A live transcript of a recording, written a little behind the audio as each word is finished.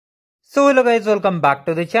So hello guys, welcome back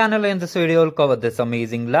to the channel. In this video we'll cover this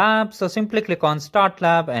amazing lab. So simply click on start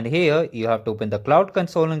lab and here you have to open the cloud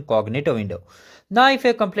console incognito window. Now if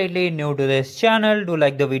you're completely new to this channel, do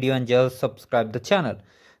like the video and just subscribe the channel.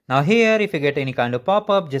 Now here if you get any kind of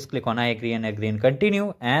pop-up, just click on I agree and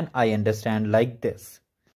continue and I understand like this.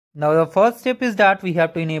 Now the first step is that we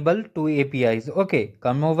have to enable two APIs. Okay,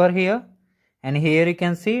 come over here and here you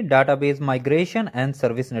can see database migration and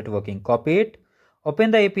service networking. Copy it.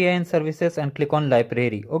 Open the API and services and click on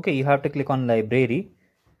library. Okay, you have to click on library.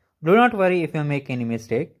 Do not worry if you make any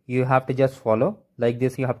mistake. You have to just follow like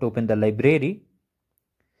this. You have to open the library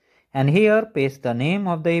and here paste the name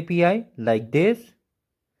of the API like this.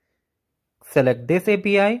 Select this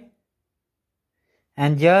API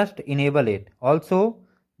and just enable it. Also,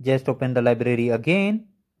 just open the library again.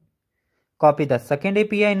 Copy the second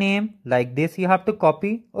API name like this. You have to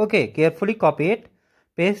copy. Okay, carefully copy it.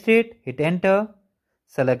 Paste it. Hit enter.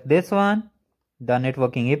 Select this one, the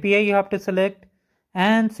networking API you have to select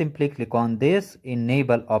and simply click on this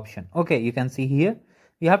enable option. Okay, you can see here,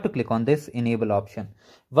 you have to click on this enable option.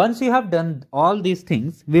 Once you have done all these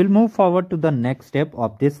things, we'll move forward to the next step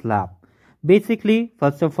of this lab. Basically,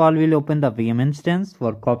 first of all, we'll open the VM instance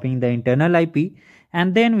for copying the internal IP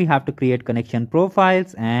and then we have to create connection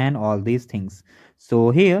profiles and all these things.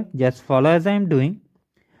 So here, just follow as I'm doing.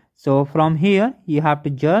 So from here, you have to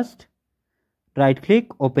just right click,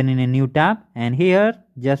 open in a new tab and here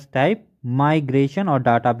just type migration or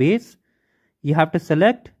database. You have to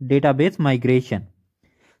select database migration.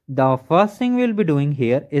 The first thing we'll be doing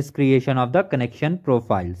here is creation of the connection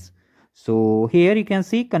profiles. So here you can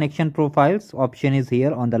see connection profiles option is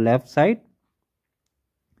here on the left side.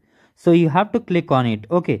 So you have to click on it.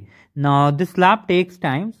 Okay, now this lab takes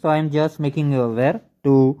time, so I'm just making you aware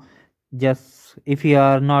to just, if you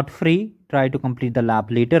are not free, try to complete the lab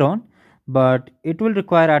later on. But it will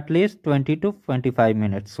require at least 20 to 25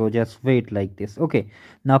 minutes. So just wait like this. Okay.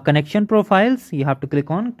 Now connection profiles, you have to click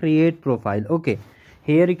on create profile. Okay.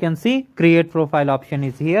 Here you can see create profile option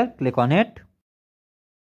is here. Click on it.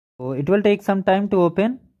 So it will take some time to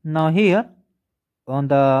open. Now here on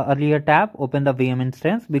the earlier tab, open the VM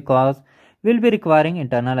instance because we'll be requiring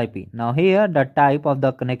internal IP. Now here the type of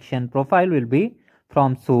the connection profile will be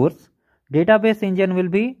from source. Database engine will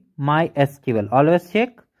be MySQL. Always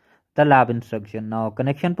check the lab instruction. Now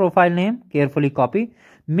connection profile name, carefully copy.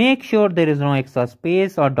 Make sure there is no extra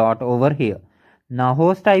space or dot over here. Now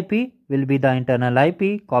host IP will be the internal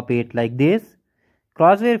IP. Copy it like this.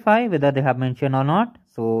 Cross verify whether they have mentioned or not.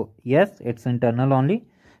 So yes, it's internal only.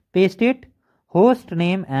 Paste it. Host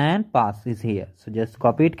name and pass is here. So just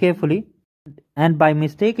copy it carefully. And by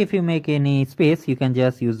mistake, if you make any space, you can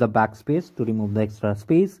just use the backspace to remove the extra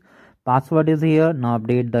space. Password is here. Now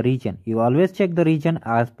update the region. You always check the region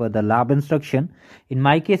as per the lab instruction. In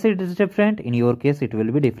my case it is different. In your case it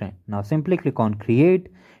will be different. Now simply click on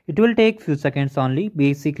create. It will take few seconds only.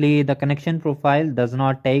 Basically the connection profile does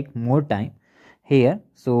not take more time here.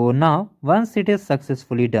 So now once it is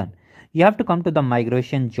successfully done, you have to come to the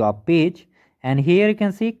migration job page and here you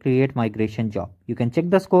can see create migration job. You can check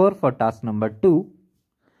the score for task number 2.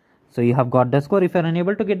 So you have got the score. If you are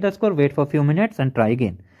unable to get the score, wait for a few minutes and try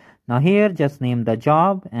again. Now here just name the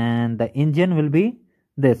job and the engine will be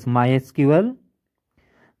this MySQL.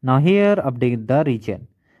 Now here update the region.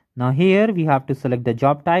 Now here we have to select the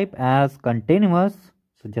job type as continuous.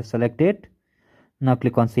 So just select it. Now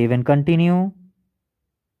click on save and continue.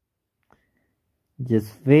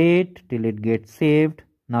 Just wait till it gets saved.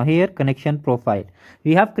 Now here connection profile.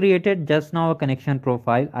 We have created just now a connection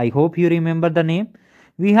profile. I hope you remember the name.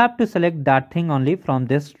 We have to select that thing only from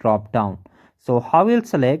this drop down. So how we'll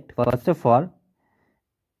select? First of all,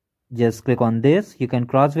 just click on this. You can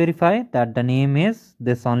cross verify that the name is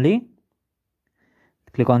this only.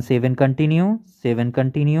 Click on save and continue. Save and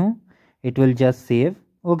continue. It will just save.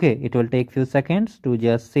 Okay, it will take few seconds to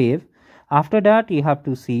just save. After that, you have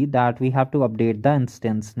to see that we have to update the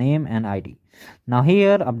instance name and ID. Now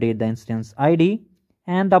here, update the instance ID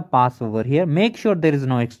and the pass over here. Make sure there is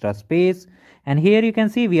no extra space. And here you can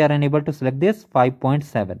see we are unable to select this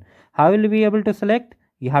 5.7. How will we be able to select?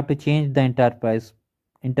 You have to change the enterprise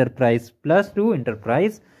plus to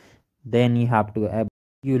enterprise. Then you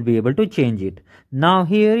will be able to change it. Now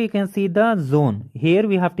here you can see the zone. Here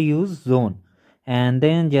we have to use zone. And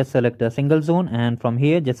then just select a single zone and from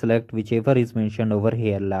here just select whichever is mentioned over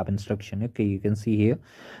here lab instruction. Okay, you can see here.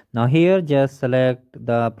 Now here just select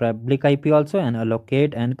the public IP also and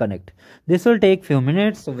allocate and connect. This will take few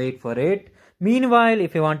minutes, so wait for it. Meanwhile,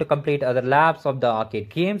 if you want to complete other labs of the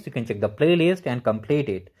arcade games, you can check the playlist and complete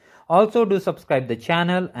it. Also do subscribe the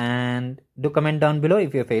channel and do comment down below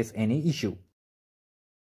if you face any issue.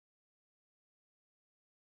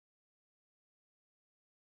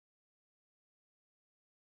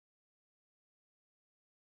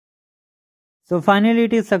 So finally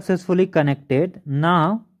it is successfully connected.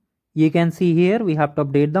 Now you can see here we have to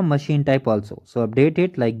update the machine type also. So update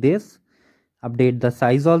it like this, update the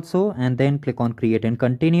size also, and then click on create and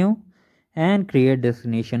continue and create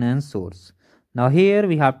destination and source. Now here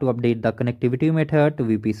we have to update the connectivity method to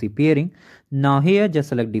VPC peering. Now here just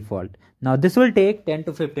select default. Now this will take 10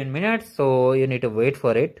 to 15 minutes, so you need to wait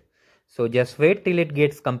for it. So just wait till it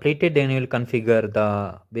gets completed, then you will configure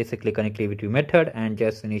the basically connectivity method and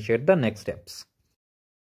just initiate the next steps.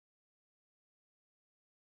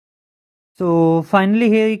 So finally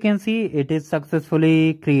here you can see it is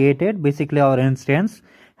successfully created. Basically our instance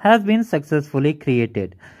has been successfully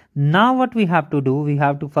created. Now what we have to do, we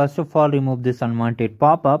have to first of all remove this unwanted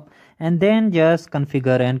pop-up and then just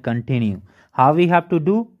configure and continue. How we have to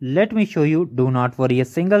do? Let me show you. Do not worry a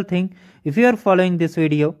single thing. If you are following this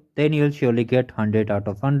video, then you will surely get 100 out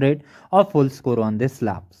of 100 or full score on this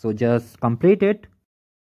lab. So just complete it.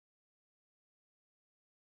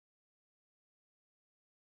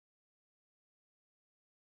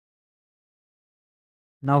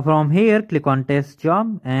 Now from here click on test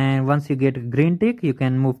job, and once you get a green tick you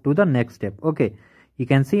can move to the next step. Okay, you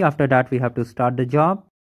can see after that we have to start the job.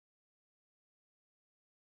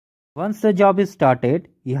 Once the job is started,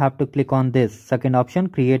 you have to click on this second option,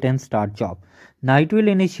 create and start job. Now it will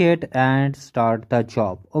initiate and start the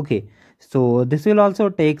job. Okay, so this will also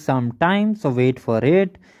take some time, so wait for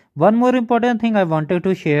it. One more important thing I wanted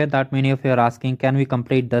to share, that many of you are asking, can we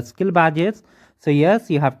complete the skill badges? So yes,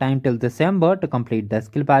 you have time till December to complete the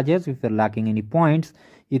skill badges. If you're lacking any points,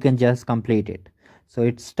 you can just complete it. So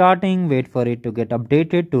it's starting, wait for it to get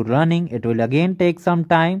updated to running. It will again take some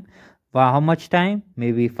time. How much time?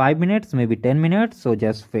 Maybe 5 minutes, maybe 10 minutes. So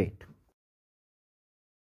just wait.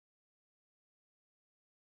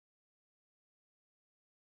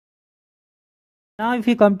 Now if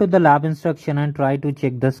you come to the lab instruction and try to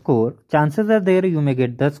check the score, chances are there you may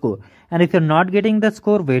get the score. And if you're not getting the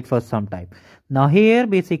score, wait for some time. Now here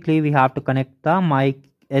basically we have to connect the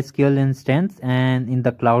MySQL instance and in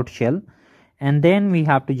the Cloud Shell. And then we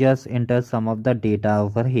have to just enter some of the data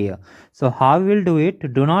over here. So how we'll do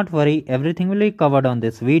it, do not worry, everything will be covered on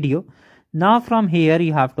this video. Now from here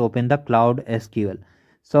you have to open the Cloud SQL.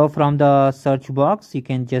 So from the search box you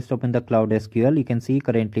can just open the Cloud SQL. You can see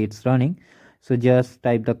currently it's running. So just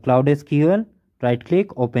type the Cloud SQL, right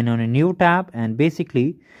click, open on a new tab, and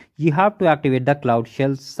basically you have to activate the Cloud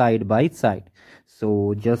Shell side by side.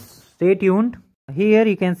 So just stay tuned. Here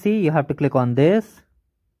you can see you have to click on this.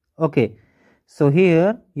 Okay. So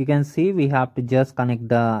here you can see we have to just connect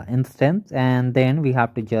the instance and then we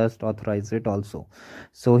have to just authorize it also.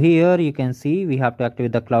 So here you can see we have to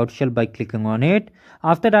activate the Cloud Shell by clicking on it.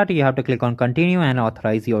 After that you have to click on continue and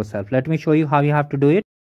authorize yourself. Let me show you how you have to do it.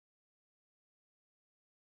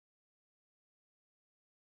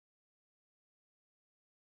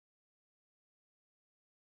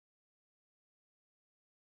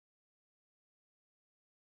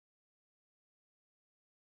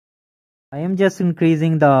 I am just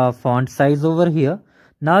increasing the font size over here.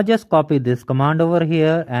 Now just copy this command over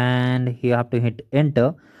here and you have to hit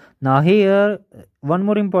enter. Now here one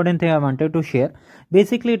more important thing I wanted to share.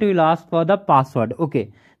 Basically it will ask for the password.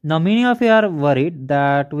 Okay. Now many of you are worried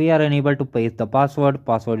that we are unable to paste the password.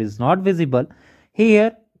 Password is not visible.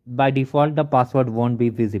 Here by default the password won't be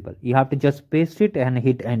visible. You have to just paste it and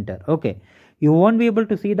hit enter. Okay. You won't be able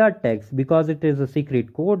to see that text because it is a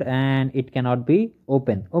secret code and it cannot be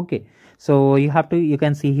open. Okay. So you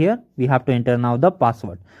can see here we have to enter now the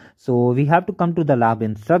password. So we have to come to the lab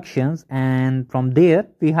instructions and from there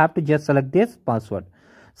we have to just select this password.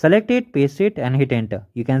 Select it, paste it and hit enter.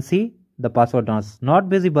 You can see the password is not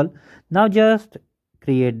visible. Now just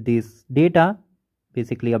create this data,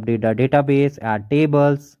 basically update the database, add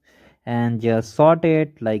tables and just sort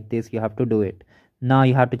it like this. You have to do it. Now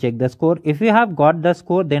you have to check the score. If you have got the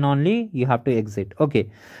score, then only you have to exit.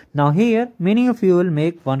 Okay. Now here many of you will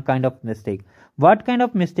make one kind of mistake. What kind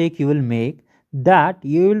of mistake you will make? That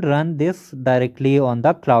you will run this directly on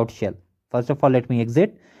the Cloud Shell. First of all, let me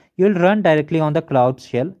exit. You will run directly on the Cloud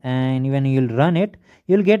Shell and when you will run it,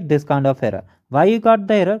 you will get this kind of error. Why you got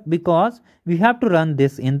the error? Because we have to run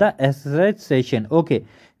this in the SSH session. Okay.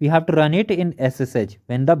 We have to run it in SSH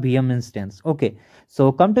when the VM instance. Okay.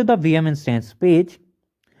 So come to the VM instance page.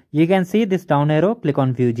 You can see this down arrow. Click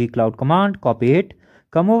on view G cloud command. Copy it.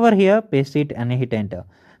 Come over here. Paste it and hit enter.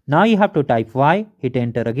 Now you have to type Y. Hit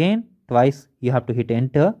enter again. Twice you have to hit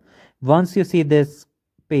enter. Once you see this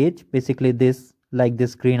page, basically this like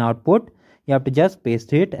this green output, you have to just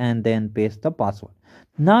paste it and then paste the password.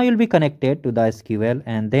 Now you'll be connected to the SQL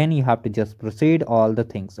and then you have to just proceed all the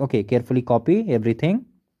things. Okay, carefully copy everything.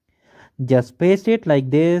 Just paste it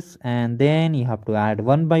like this, and then you have to add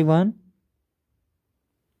one by one.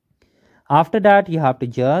 After that, you have to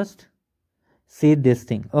just see this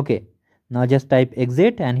thing. Okay, now just type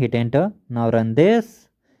exit and hit enter. Now run this,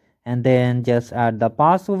 and then just add the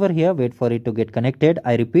pass over here. Wait for it to get connected.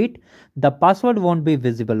 I repeat, the password won't be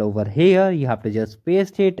visible over here. You have to just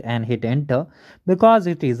paste it and hit enter, because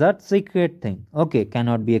it is a secret thing. Okay,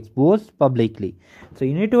 cannot be exposed publicly. So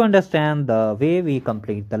you need to understand the way we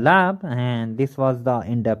complete the lab, and this was the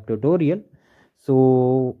in-depth tutorial.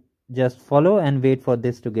 So just follow and wait for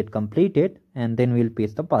this to get completed, and then we'll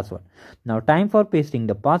paste the password. Now time for pasting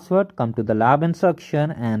the password. Come to the lab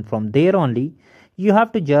instruction, and from there only you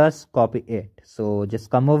have to just copy it. So just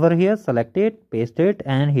come over here, select it, paste it,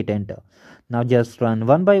 and hit enter. Now just run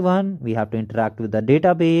one by one. We have to interact with the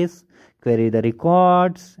database, query the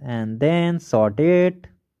records, and then sort it.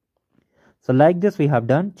 So like this we have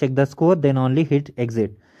done. Check the score, then only hit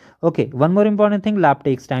exit. Okay, one more important thing, lab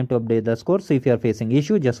takes time to update the score. So if you are facing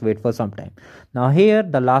issue, just wait for some time. Now here,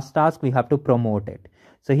 the last task, we have to promote it.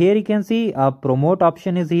 So here you can see a promote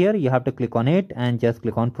option is here. You have to click on it and just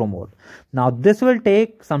click on promote. Now this will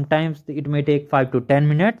take, sometimes it may take 5 to 10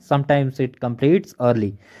 minutes. Sometimes it completes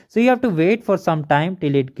early. So you have to wait for some time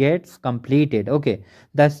till it gets completed. Okay,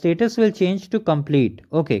 the status will change to complete.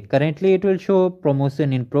 Okay, currently it will show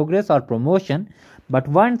promotion in progress or promotion. But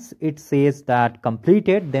once it says that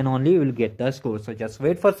completed, then only you will get the score. So just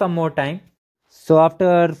wait for some more time. So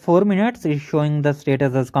after 4 minutes, it's showing the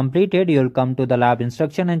status as completed. You'll come to the lab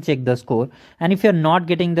instruction and check the score. And if you're not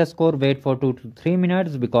getting the score, wait for 2 to 3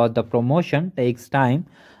 minutes, because the promotion takes time.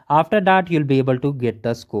 After that, you'll be able to get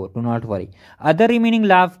the score. Do not worry. Other remaining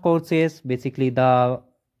lab courses, basically the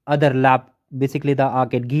other lab, basically the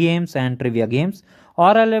arcade games and trivia games,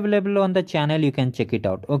 are all available on the channel. You can check it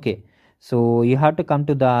out. Okay. So you have to come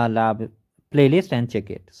to the lab playlist and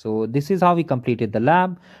check it. So this is how we completed the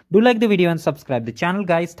lab. Do like the video and subscribe the channel,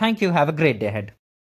 guys. Thank you. Have a great day ahead.